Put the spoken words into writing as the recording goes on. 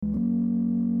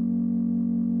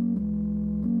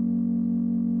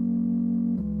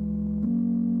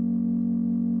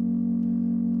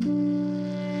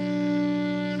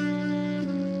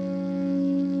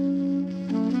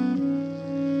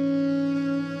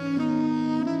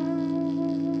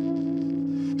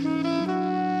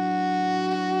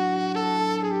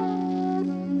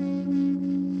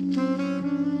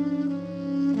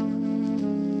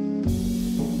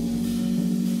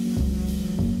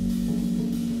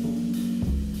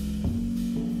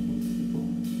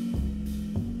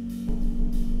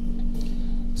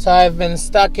So I've been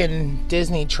stuck in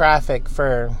Disney traffic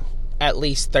for at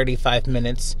least 35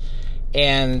 minutes.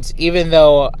 And even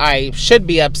though I should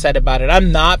be upset about it,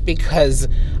 I'm not, because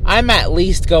I'm at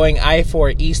least going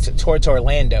I-4 east towards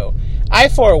Orlando.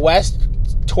 I-4 west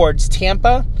towards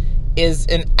Tampa is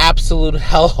an absolute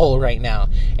hellhole right now.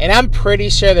 And I'm pretty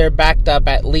sure they're backed up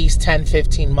at least 10,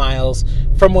 15 miles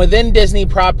from within Disney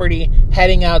property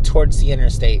heading out towards the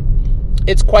interstate.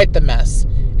 It's quite the mess.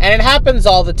 And it happens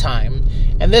all the time.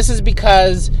 And this is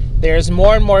because there's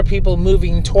more and more people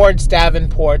moving towards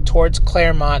Davenport, towards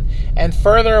Claremont, and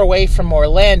further away from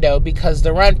Orlando because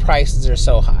the rent prices are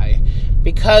so high,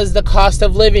 because the cost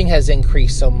of living has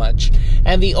increased so much.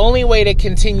 And the only way to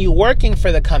continue working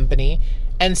for the company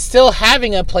and still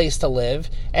having a place to live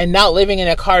and not living in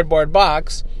a cardboard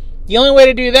box, the only way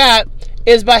to do that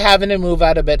is by having to move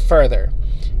out a bit further.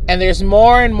 And there's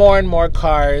more and more and more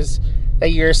cars that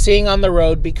you're seeing on the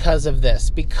road because of this,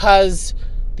 because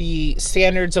the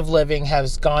standards of living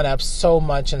has gone up so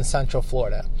much in Central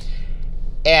Florida.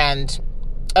 And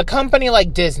a company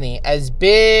like Disney, as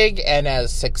big and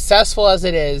as successful as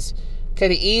it is,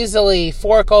 could easily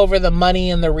fork over the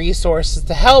money and the resources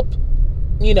to help,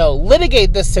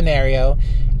 litigate this scenario,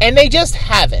 and they just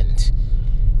haven't.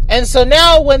 And so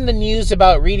now when the news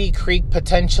about Reedy Creek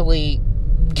potentially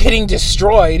getting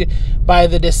destroyed by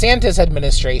the DeSantis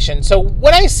administration. So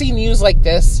when I see news like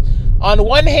this, on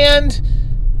one hand,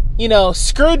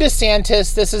 screw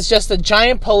DeSantis. This is just a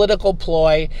giant political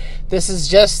ploy. This is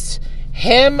just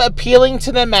him appealing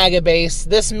to the MAGA base.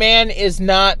 This man is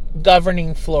not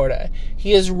governing Florida.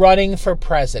 He is running for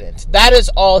president. That is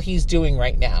all he's doing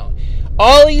right now.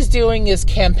 All he's doing is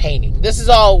campaigning. This is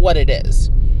all what it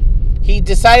is. He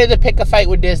decided to pick a fight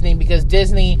with Disney because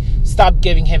Disney stopped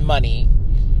giving him money.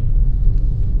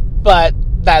 But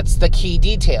that's the key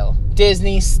detail.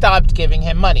 Disney stopped giving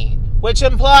him money, which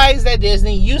implies that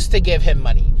Disney used to give him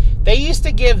money. They used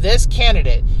to give this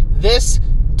candidate, this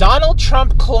Donald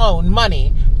Trump clone,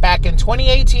 money back in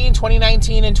 2018,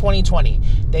 2019, and 2020.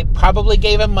 They probably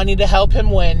gave him money to help him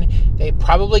win. They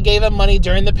probably gave him money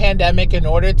during the pandemic in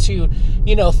order to,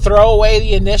 throw away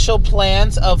the initial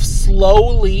plans of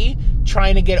slowly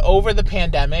trying to get over the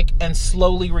pandemic and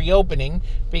slowly reopening,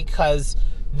 because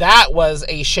that was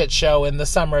a shit show in the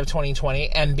summer of 2020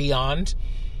 and beyond.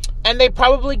 And they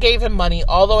probably gave him money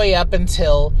all the way up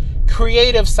until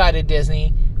creative side of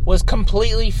Disney was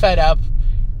completely fed up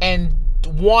and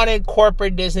wanted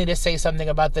corporate Disney to say something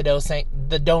about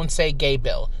the Don't Say Gay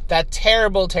bill. That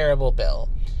terrible, terrible bill.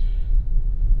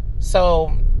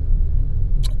 So,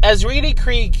 as Reedy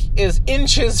Creek is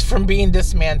inches from being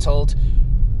dismantled,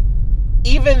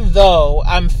 even though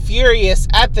I'm furious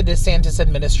at the DeSantis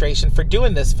administration for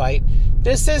doing this fight,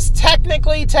 this is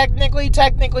technically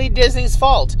Disney's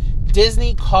fault.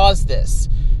 Disney caused this.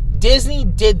 Disney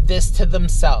did this to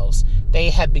themselves.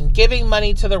 They have been giving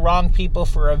money to the wrong people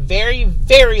for a very,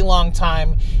 very long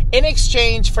time in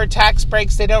exchange for tax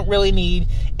breaks they don't really need,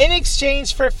 in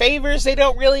exchange for favors they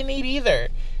don't really need either.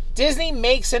 Disney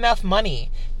makes enough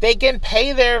money. They can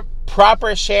pay their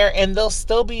proper share and they'll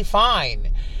still be fine.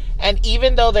 And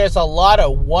even though there's a lot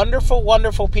of wonderful,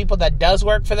 wonderful people that does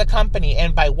work for the company,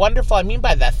 and by wonderful, I mean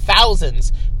by the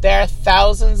thousands, there are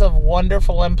thousands of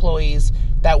wonderful employees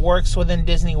that works within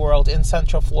Disney World in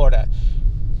Central Florida.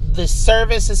 The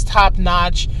service is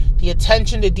top-notch. The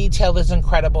attention to detail is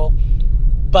incredible.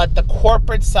 But the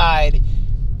corporate side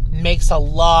makes a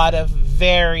lot of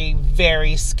very,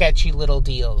 very sketchy little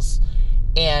deals.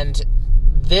 And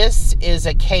this is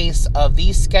a case of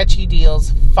these sketchy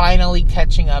deals finally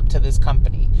catching up to this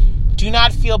company. Do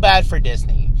not feel bad for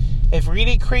Disney. If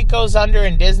Reedy Creek goes under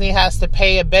and Disney has to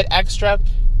pay a bit extra,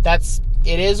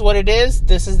 it is what it is.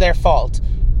 This is their fault.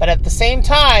 But at the same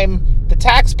time, the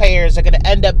taxpayers are going to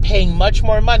end up paying much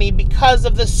more money because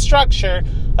of the structure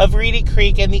of Reedy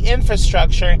Creek and the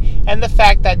infrastructure and the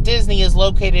fact that Disney is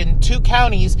located in 2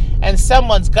 counties and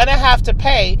someone's going to have to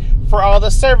pay for all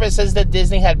the services that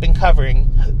Disney had been covering.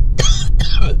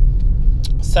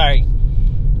 Sorry.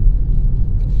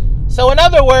 So in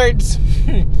other words,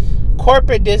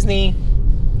 corporate Disney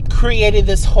created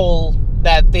this hole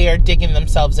that they are digging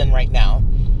themselves in right now.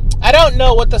 I don't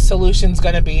know what the solution's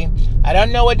going to be. I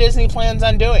don't know what Disney plans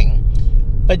on doing.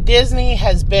 But Disney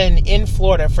has been in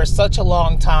Florida for such a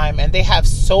long time, and they have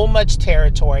so much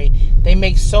territory, they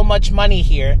make so much money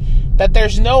here, that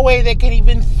there's no way they could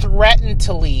even threaten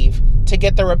to leave to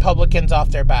get the Republicans off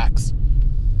their backs.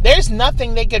 There's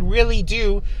nothing they could really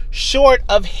do short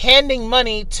of handing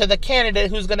money to the candidate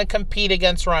who's going to compete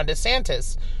against Ron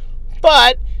DeSantis.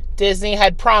 But Disney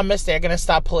had promised they're going to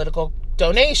stop political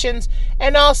donations.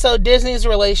 And also, Disney's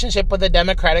relationship with the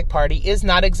Democratic Party is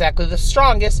not exactly the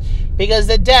strongest, because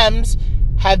the Dems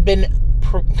have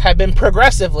been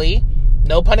progressively,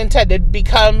 no pun intended,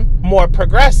 become more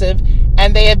progressive,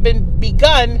 and they have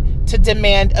begun to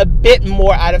demand a bit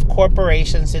more out of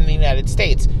corporations in the United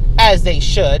States, as they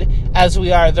should, as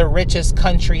we are the richest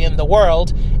country in the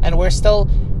world, and we're still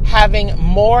having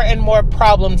more and more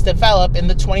problems develop in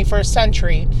the 21st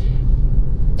century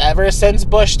ever since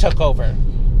Bush took over.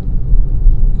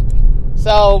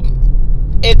 So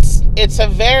it's a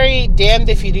very damned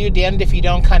if you do, damned if you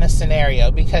don't kind of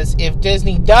scenario, because if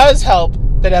Disney does help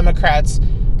the Democrats,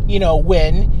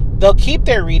 win, they'll keep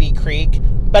their Reedy Creek,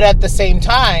 but at the same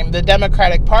time, the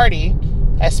Democratic Party,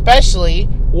 especially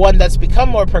one that's become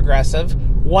more progressive,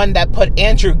 one that put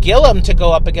Andrew Gillum to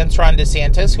go up against Ron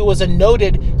DeSantis, who was a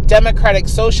noted Democratic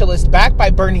socialist backed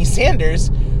by Bernie Sanders,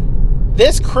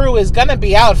 this crew is going to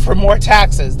be out for more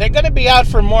taxes. They're going to be out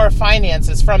for more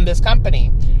finances from this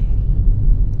company.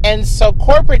 And so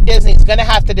corporate Disney is going to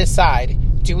have to decide,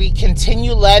 do we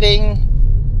continue letting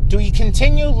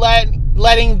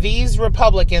these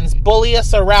Republicans bully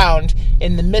us around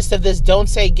in the midst of this Don't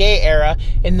Say Gay era,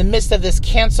 in the midst of this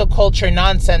cancel culture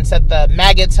nonsense that the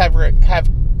maggots have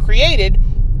created,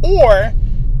 or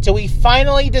do we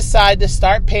finally decide to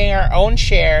start paying our own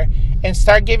share and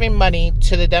start giving money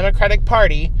to the Democratic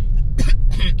Party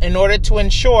in order to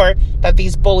ensure that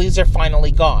these bullies are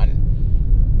finally gone?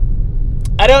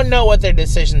 I don't know what their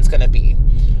decision's going to be,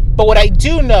 but what I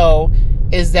do know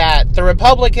is that the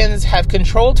Republicans have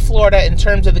controlled Florida in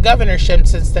terms of the governorship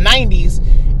since the 90s,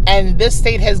 and this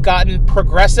state has gotten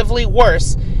progressively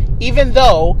worse, even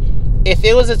though if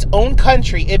it was its own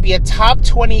country, it'd be a top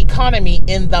 20 economy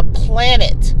in the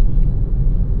planet.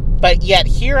 But yet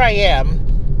here I am,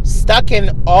 stuck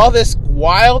in all this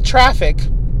wild traffic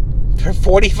for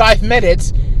 45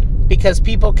 minutes because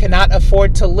people cannot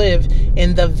afford to live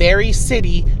in the very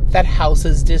city that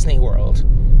houses Disney World.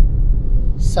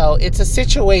 So it's a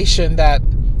situation that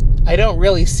I don't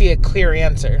really see a clear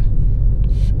answer.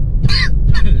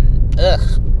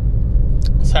 Ugh.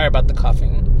 Sorry about the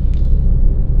coughing.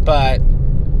 But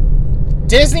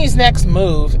Disney's next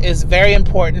move is very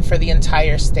important for the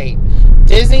entire state.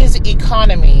 Disney's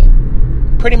economy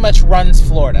pretty much runs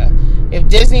Florida. If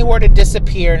Disney were to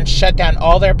disappear and shut down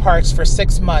all their parks for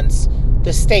 6 months,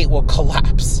 the state will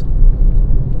collapse.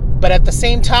 But at the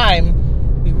same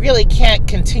time, we really can't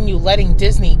continue letting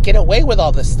Disney get away with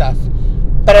all this stuff.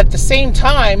 But at the same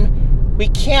time, we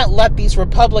can't let these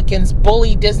Republicans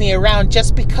bully Disney around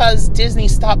just because Disney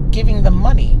stopped giving them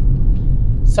money.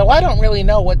 So I don't really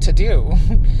know what to do.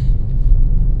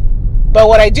 But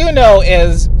what I do know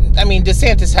is,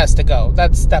 DeSantis has to go.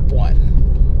 That's step one.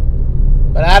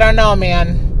 But I don't know,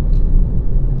 man.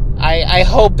 I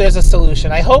hope there's a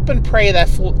solution. I hope and pray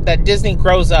that Disney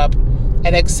grows up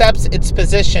and accepts its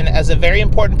position as a very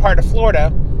important part of Florida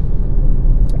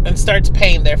and starts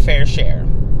paying their fair share.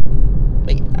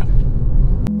 But yeah.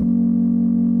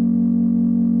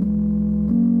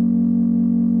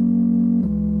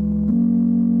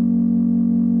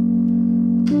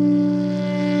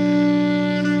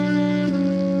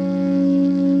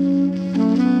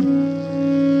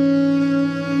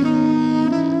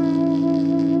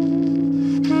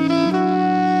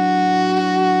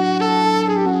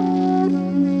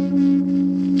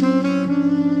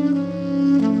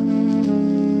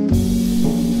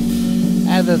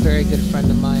 I have a very good friend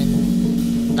of mine,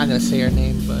 I'm not going to say her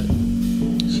name, but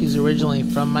she's originally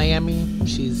from Miami.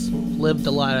 She's lived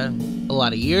a lot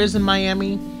of years in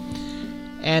Miami,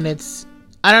 and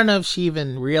I don't know if she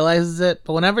even realizes it,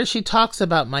 but whenever she talks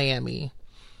about Miami,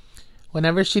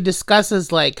 whenever she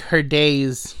discusses like her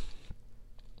days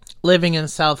living in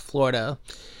South Florida,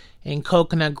 in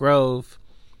Coconut Grove,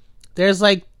 there's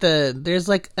like a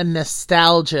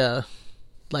nostalgia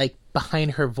like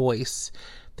behind her voice.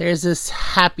 There's this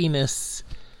happiness,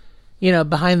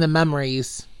 behind the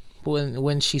memories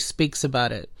when she speaks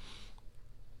about it.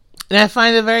 And I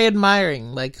find it very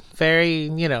admiring, like very,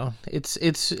 it's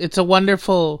a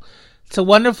wonderful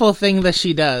thing that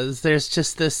she does. There's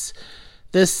just this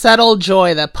subtle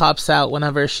joy that pops out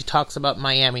whenever she talks about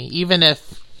Miami, even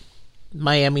if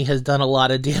Miami has done a lot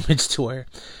of damage to her.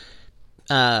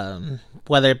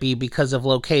 Whether it be because of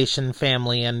location,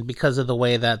 family, and because of the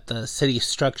way that the city's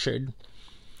structured.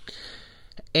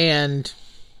 And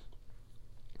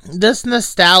this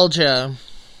nostalgia,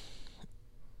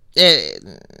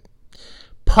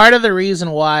 part of the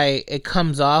reason why it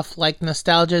comes off like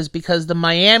nostalgia is because the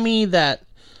Miami that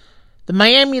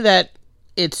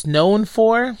it's known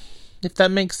for, if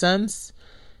that makes sense,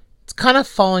 it's kind of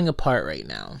falling apart right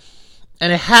now.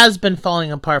 And it has been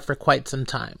falling apart for quite some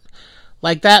time.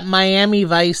 Like that Miami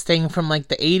Vice thing from like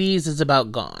the 80s is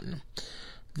about gone.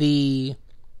 The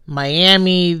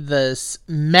Miami, this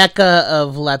mecca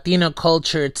of Latino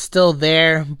culture, it's still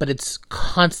there, but it's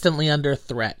constantly under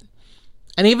threat.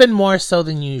 And even more so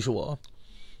than usual.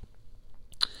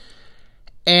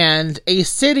 And a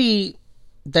city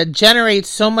that generates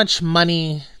so much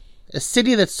money, a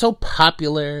city that's so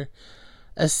popular,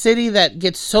 a city that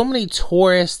gets so many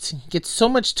tourists, gets so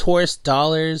much tourist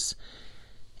dollars,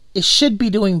 it should be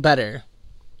doing better,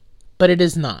 but it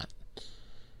is not.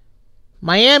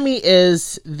 Miami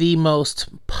is the most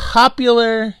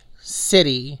popular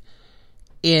city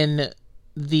in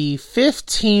the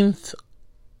 15th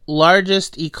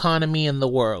largest economy in the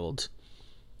world,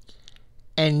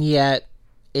 and yet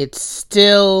it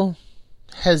still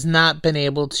has not been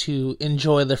able to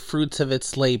enjoy the fruits of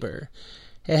its labor.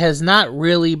 It has not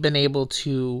really been able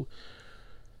to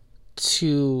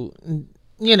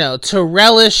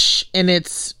relish in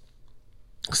its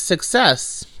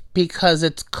success because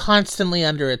it's constantly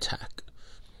under attack.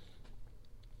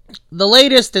 The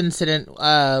latest incident,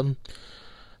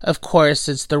 of course,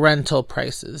 is the rental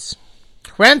prices.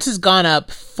 Rent has gone up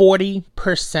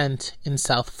 40% in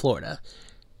South Florida.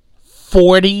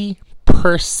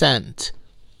 40%.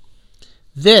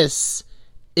 This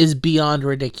is beyond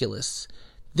ridiculous.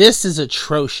 This is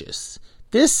atrocious.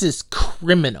 This is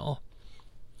criminal.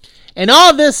 And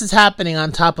all this is happening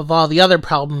on top of all the other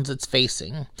problems it's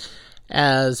facing.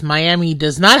 As Miami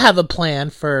does not have a plan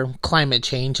for climate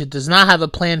change. It does not have a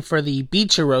plan for the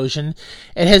beach erosion.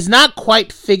 It has not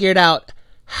quite figured out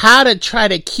how to try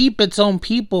to keep its own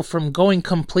people from going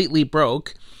completely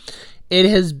broke. It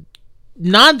has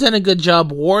not done a good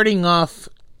job warding off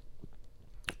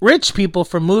rich people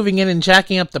from moving in and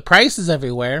jacking up the prices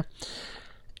everywhere.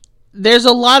 There's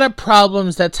a lot of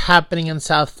problems that's happening in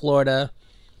South Florida,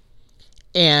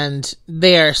 and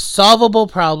they are solvable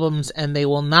problems, and they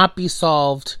will not be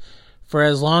solved for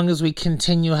as long as we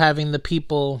continue having the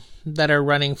people that are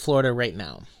running Florida right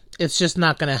now. It's just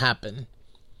not going to happen.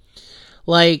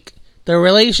 Like, the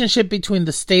relationship between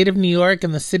the state of New York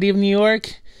and the city of New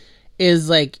York is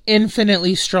like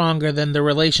infinitely stronger than the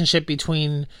relationship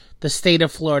between the state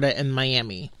of Florida and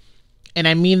Miami. And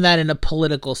I mean that in a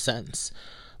political sense.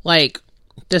 Like,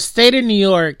 the state of New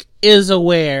York is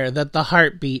aware that the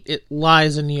heartbeat, it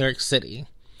lies in New York City.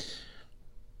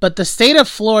 But the state of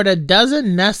Florida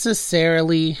doesn't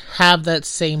necessarily have that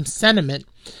same sentiment.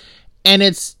 And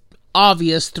it's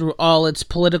obvious through all its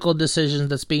political decisions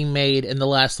that's being made in the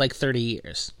last 30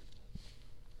 years.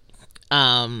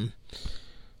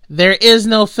 There is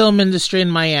no film industry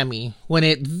in Miami when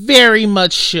it very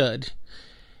much should.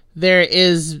 There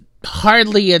is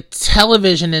hardly a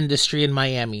television industry in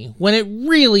Miami when it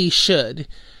really should.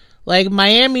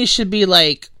 Miami should be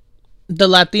like the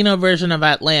Latino version of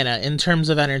Atlanta in terms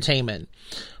of entertainment.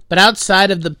 But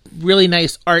outside of the really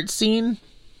nice art scene,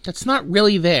 that's not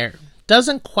really there.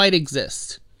 Doesn't quite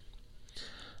exist.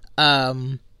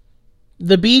 The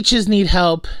beaches need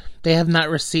help. They have not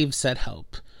received said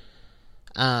help.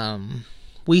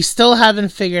 We still haven't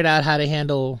figured out how to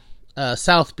handle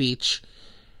South Beach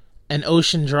and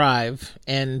Ocean Drive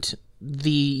and the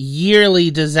yearly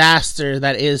disaster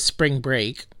that is spring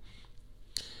break.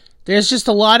 There's just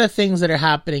a lot of things that are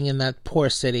happening in that poor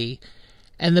city.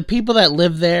 And the people that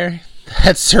live there,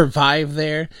 that survive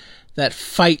there, that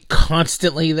fight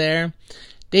constantly there,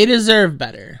 they deserve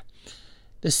better.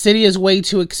 The city is way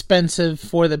too expensive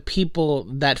for the people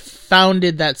that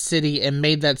founded that city and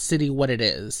made that city what it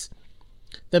is.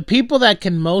 The people that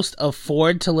can most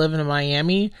afford to live in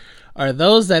Miami are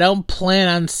those that don't plan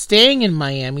on staying in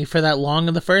Miami for that long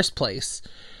in the first place.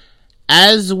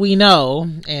 As we know,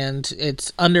 and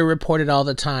it's underreported all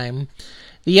the time,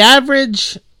 the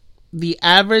average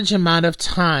amount of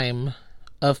time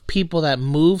of people that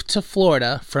move to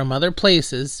Florida from other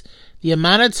places, the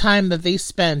amount of time that they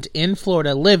spent in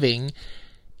Florida living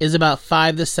is about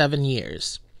 5 to 7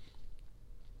 years.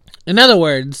 In other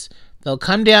words, they'll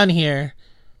come down here,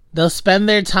 they'll spend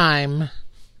their time,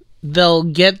 they'll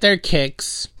get their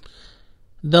kicks,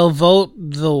 they'll vote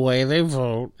the way they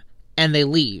vote, and they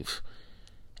leave.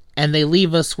 And they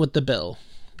leave us with the bill.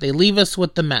 They leave us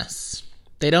with the mess.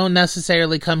 They don't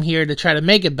necessarily come here to try to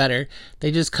make it better. They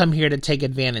just come here to take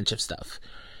advantage of stuff.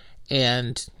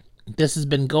 And this has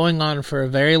been going on for a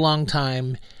very long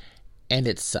time, and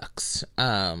it sucks.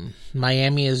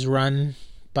 Miami is run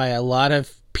by a lot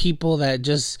of people that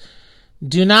just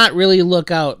do not really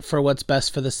look out for what's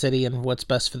best for the city and what's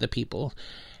best for the people.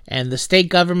 And the state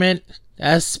government,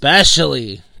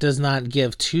 especially, does not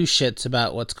give two shits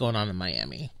about what's going on in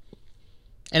Miami.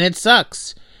 And it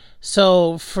sucks.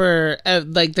 So for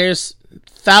there's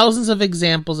thousands of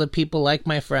examples of people like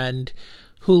my friend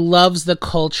who loves the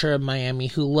culture of Miami,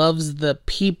 who loves the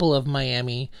people of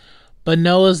Miami, but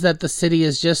knows that the city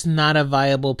is just not a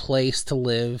viable place to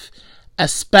live,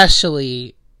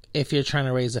 especially if you're trying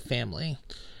to raise a family.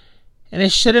 And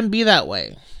it shouldn't be that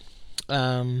way.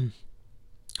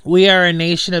 We are a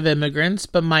nation of immigrants,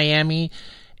 but Miami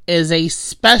is a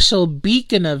special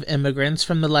beacon of immigrants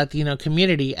from the Latino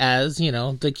community, as,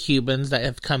 the Cubans that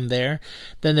have come there,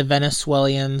 then the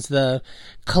Venezuelans, the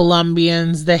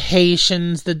Colombians, the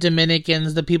Haitians, the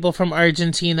Dominicans, the people from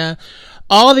Argentina,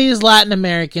 all these Latin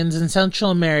Americans and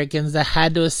Central Americans that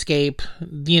had to escape,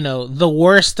 the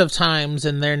worst of times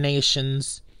in their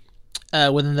nations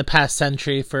within the past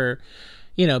century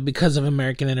because of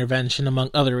American intervention, among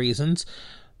other reasons.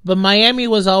 But Miami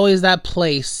was always that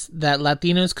place that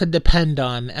Latinos could depend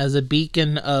on as a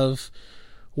beacon of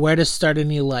where to start a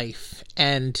new life.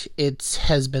 And it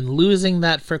has been losing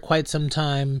that for quite some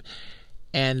time,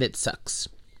 and it sucks.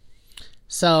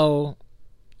 So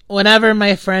whenever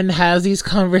my friend has these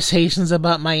conversations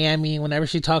about Miami, whenever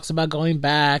she talks about going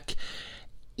back,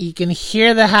 you can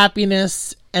hear the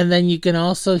happiness, and then you can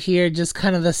also hear just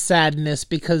kind of the sadness,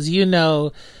 because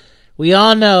we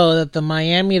all know that the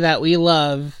Miami that we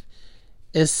love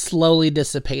is slowly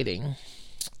dissipating.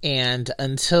 And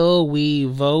until we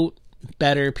vote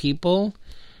better people,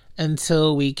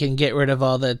 until we can get rid of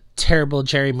all the terrible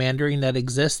gerrymandering that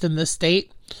exists in this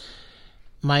state,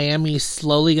 Miami's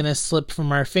slowly going to slip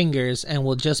from our fingers and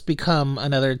will just become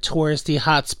another touristy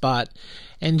hotspot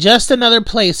and just another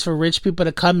place for rich people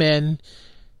to come in,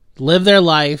 live their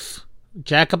life,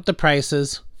 jack up the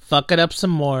prices, fuck it up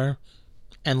some more,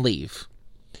 and leave.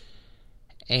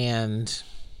 And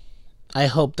I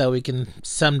hope that we can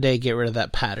someday get rid of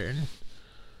that pattern.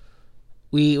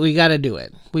 We got to do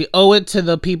it. We owe it to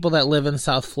the people that live in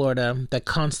South Florida, that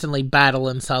constantly battle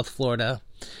in South Florida,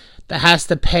 that has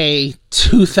to pay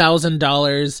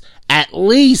 $2,000 at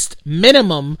least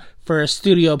minimum for a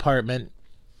studio apartment.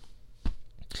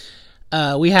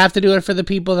 We have to do it for the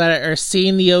people that are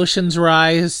seeing the oceans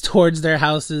rise towards their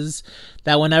houses,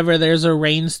 that whenever there's a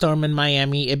rainstorm in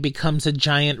Miami, it becomes a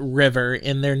giant river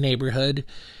in their neighborhood.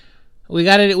 We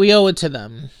owe it to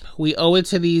them. We owe it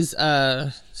to these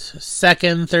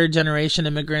second, third generation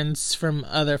immigrants from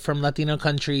Latino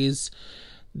countries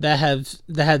that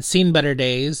had seen better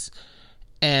days,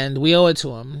 and we owe it to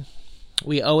them.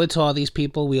 We owe it to all these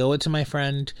people. We owe it to my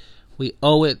friend. We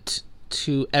owe it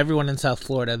to everyone in South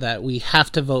Florida that we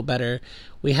have to vote better.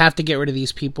 We have to get rid of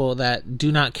these people that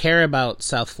do not care about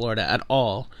South Florida at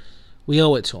all. We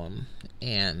owe it to them.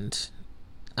 And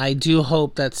I do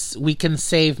hope that we can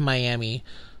save Miami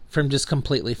from just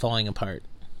completely falling apart.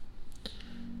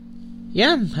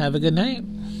 Yeah, have a good night.